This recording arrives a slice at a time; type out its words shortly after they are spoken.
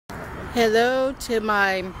Hello to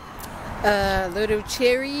my little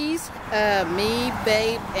cherries, me,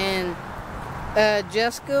 Babe, and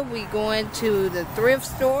Jessica. We going to the thrift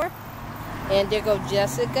store, and there go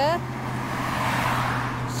Jessica.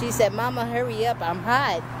 She said, "Mama, hurry up, I'm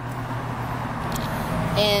hot."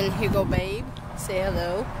 And here go Babe. Say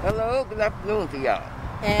hello. Hello, good afternoon to y'all.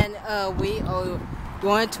 And we are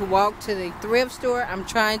going to walk to the thrift store. I'm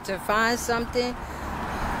trying to find something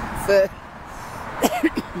for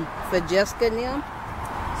for Jessica and them,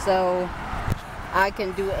 so I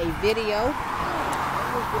can do a video.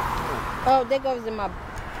 Oh, there goes in my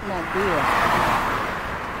beer.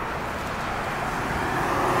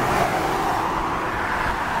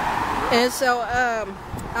 And so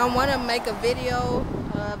I want to make a video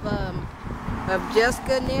of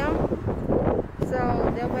Jessica and them,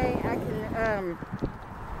 so that way I can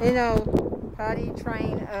potty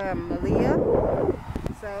train Malia.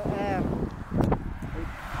 So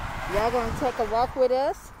y'all gonna take a walk with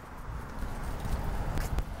us?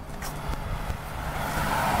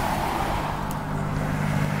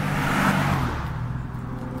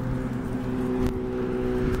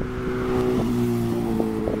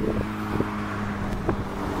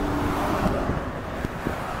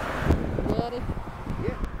 Ready?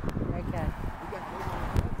 Yeah. Okay.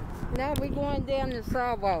 Now we're going down the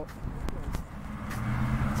sidewalk.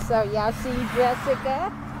 So y'all see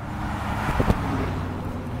Jessica?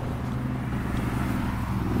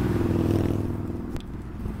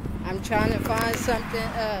 I'm trying to find something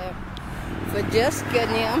for Jessica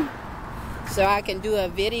and them, so I can do a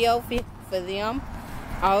video for them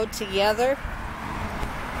all together.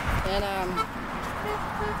 And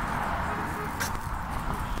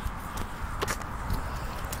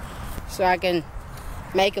so I can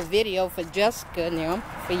make a video for Jessica and them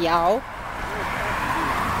for y'all.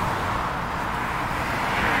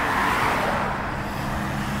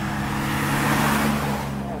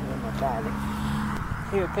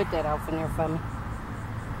 Here, put that off in there for me.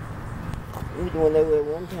 We doing that with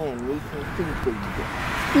one time. We can see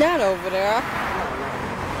you. Not over there.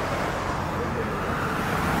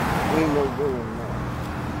 We ain't no doing that.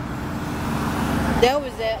 That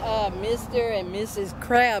was at Mr. and Mrs.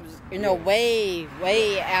 Krabs,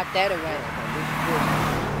 way out that way.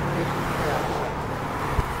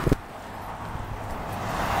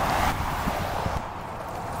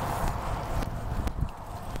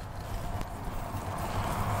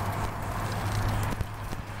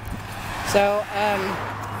 So I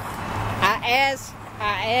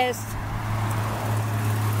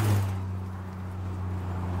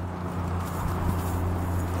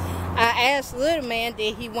asked little man,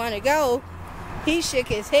 did he want to go? He shook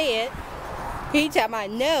his head. He told me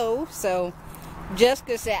no. So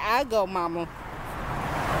Jessica said, "I'll go, Mama."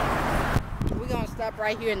 We're gonna stop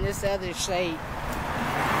right here in this other shade,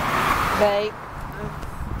 babe.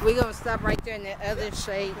 We're gonna stop right there in the other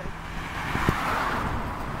shade.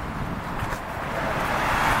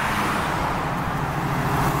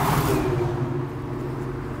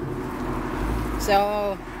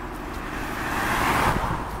 So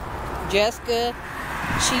Jessica,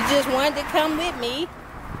 she just wanted to come with me.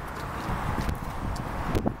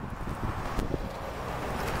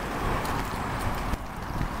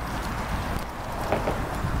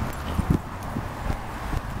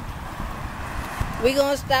 We're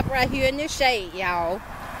gonna stop right here in the shade, y'all.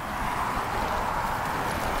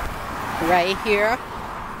 Right here.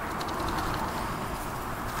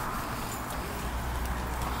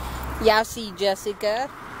 Y'all see Jessica.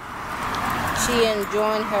 She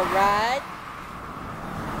enjoying her ride.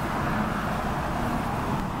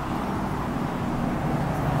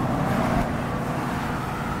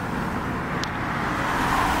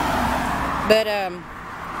 But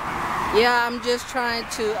yeah, I'm just trying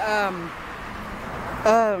to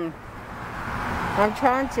I'm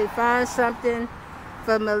trying to find something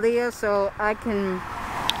for Malia so I can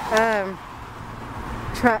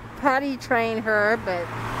potty train her, but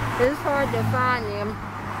it's hard to find them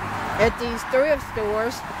at these thrift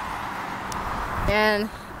stores, and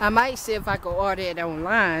I might see if I can order it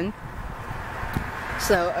online.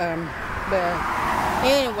 So but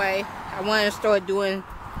anyway, I want to start doing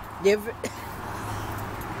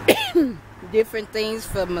different things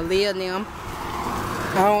for Malia and them.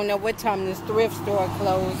 I don't know what time this thrift store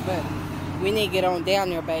closed, but we need to get on down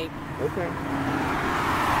there, babe. Okay.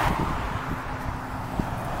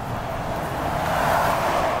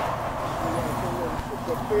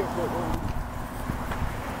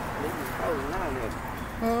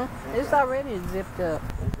 It's already zipped up.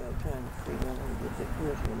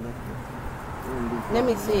 Let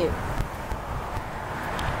me see it.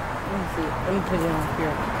 Let me see it. Let me put it on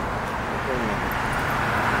here.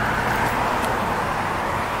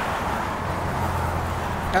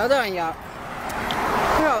 Hold on, y'all.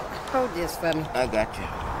 Hold this for me. I got you.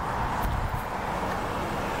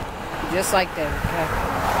 Just like that,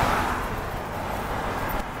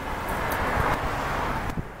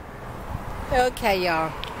 okay? Okay,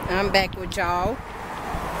 y'all. I'm back with y'all.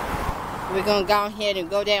 We're gonna go ahead and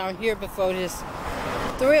go down here before this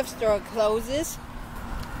thrift store closes.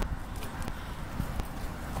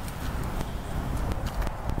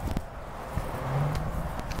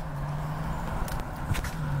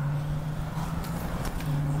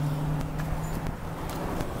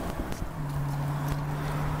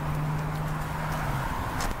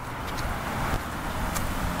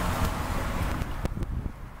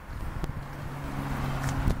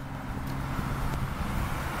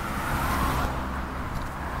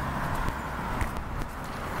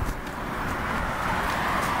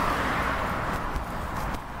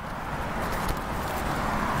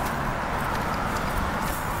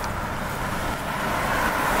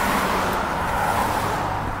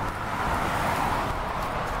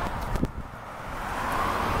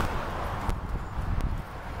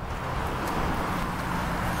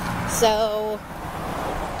 So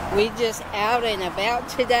we just out and about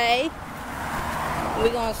today.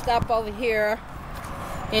 We're gonna stop over here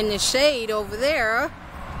in the shade over there.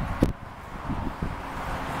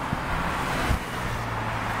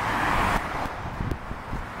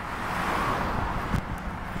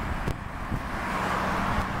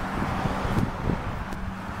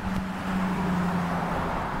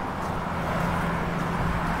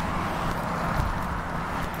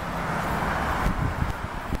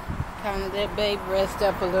 Kind of that babe rest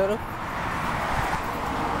up a little.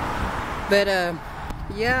 But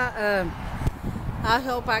yeah, I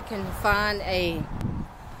hope I can find a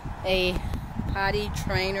potty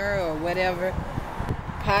trainer or whatever,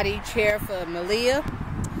 potty chair for Malia,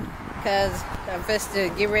 because I'm supposed to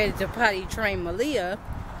get ready to potty train Malia,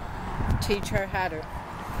 teach her how to,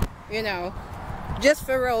 you know, just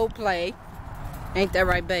for role play. Ain't that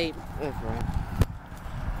right, babe? That's right.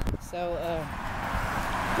 So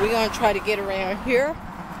we're gonna try to get around here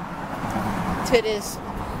to this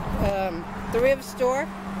thrift store.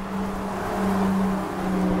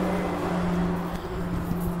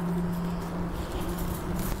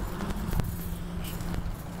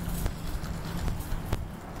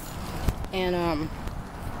 And I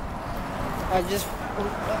just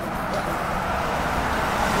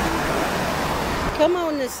come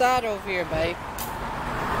on this side over here, babe.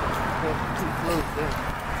 That's too close there.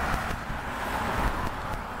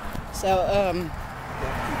 So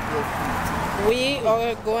we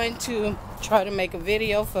are going to try to make a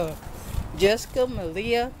video for Jessica,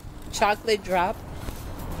 Malia, Chocolate Drop,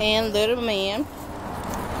 and Little Man,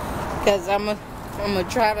 because I'm gonna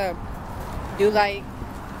try to do like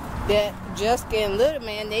that. Jessica and Little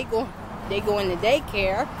Man, they go into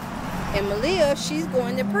daycare, and Malia, she's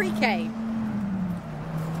going to pre-K.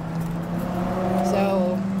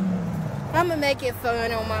 So I'm gonna make it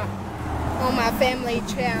fun on my family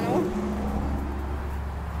channel,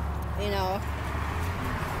 you know.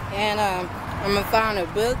 And I'm gonna find a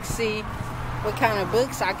book, see what kind of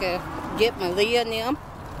books I could get Malia and them.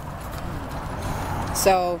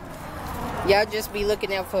 So y'all just be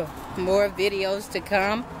looking out for more videos to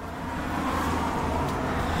come.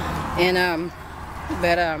 And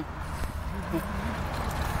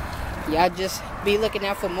y'all just be looking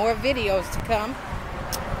out for more videos to come.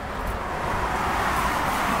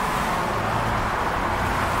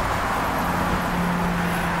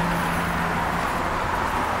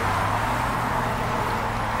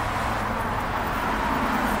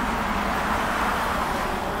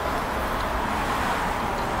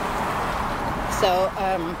 So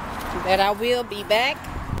that I will be back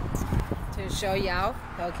to show y'all,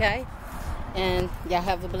 okay? And y'all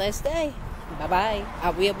have a blessed day. Bye-bye. I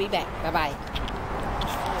will be back. Bye-bye.